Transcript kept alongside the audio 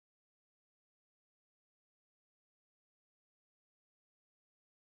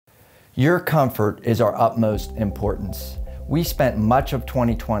Your comfort is our utmost importance. We spent much of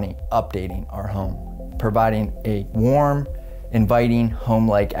 2020 updating our home, providing a warm, inviting,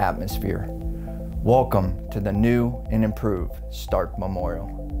 home-like atmosphere. Welcome to the new and improved Stark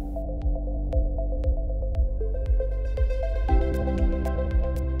Memorial.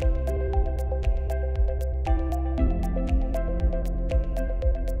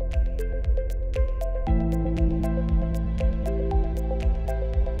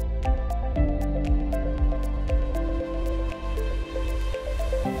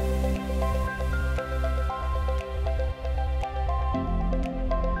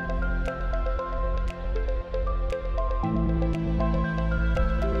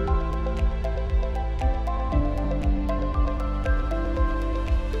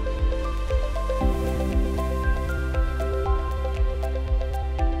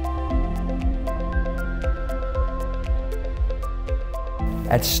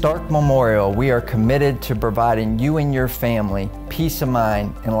 At Stark Memorial, we are committed to providing you and your family peace of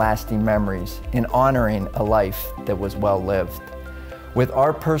mind and lasting memories in honoring a life that was well lived. With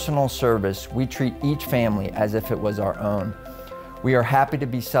our personal service, we treat each family as if it was our own. We are happy to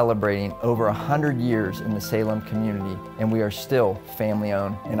be celebrating over 100 years in the Salem community, and we are still family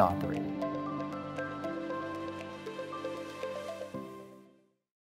owned and operated.